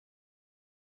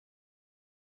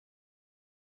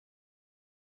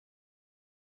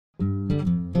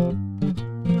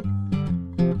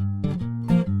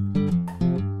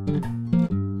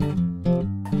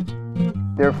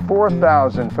There are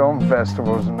 4,000 film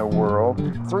festivals in the world.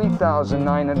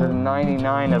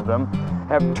 3,999 of them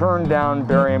have turned down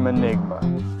Barium Enigma.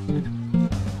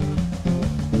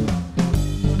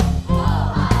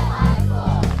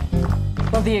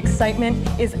 Well, the excitement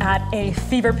is at a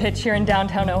fever pitch here in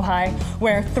downtown Ojai,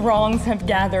 where throngs have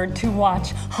gathered to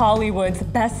watch Hollywood's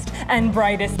best and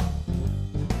brightest.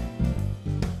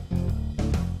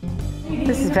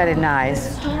 This is very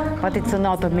nice, but it's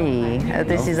not me.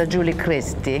 This is a Julie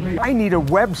Christie. I need a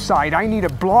website, I need a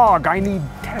blog, I need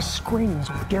test screenings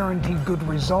with guaranteed good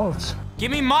results.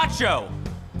 Give me macho!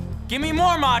 Give me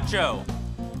more macho!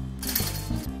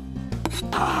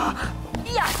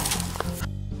 Yes!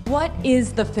 What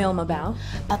is the film about?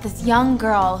 About this young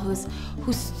girl who's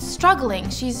struggling.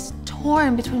 She's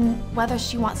torn between whether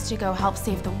she wants to go help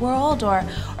save the world or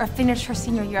finish her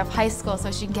senior year of high school so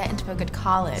she can get into a good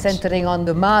college. Centering on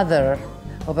the mother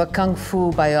of a kung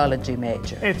fu biology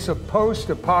major. It's a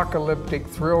post-apocalyptic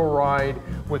thrill ride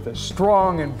with a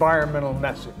strong environmental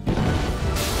message.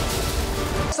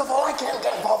 First of all, I can't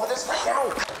get involved with this right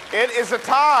now. It is a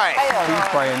tie.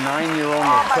 Beat by a 9-year-old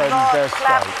McFadden best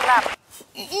fight.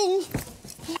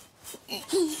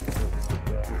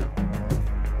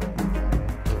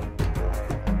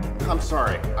 I'm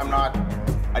sorry. I'm not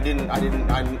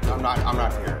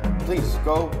here. Please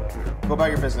go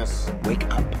about your business. Wake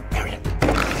up, Marion.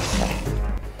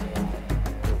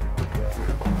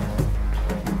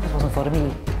 It wasn't for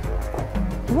me.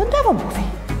 You wouldn't have a movie.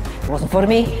 It wasn't for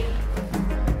me.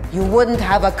 You wouldn't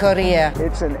have a career.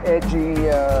 It's an edgy,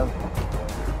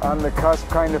 on the cusp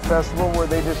kind of festival where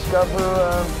they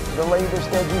discover the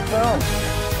latest edgy film.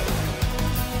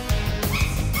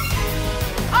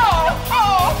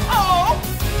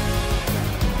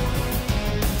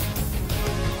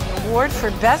 Award for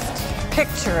Best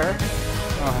Picture.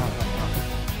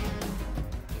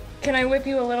 Can I whip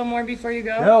you a little more before you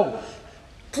go? No.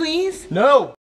 Please? No.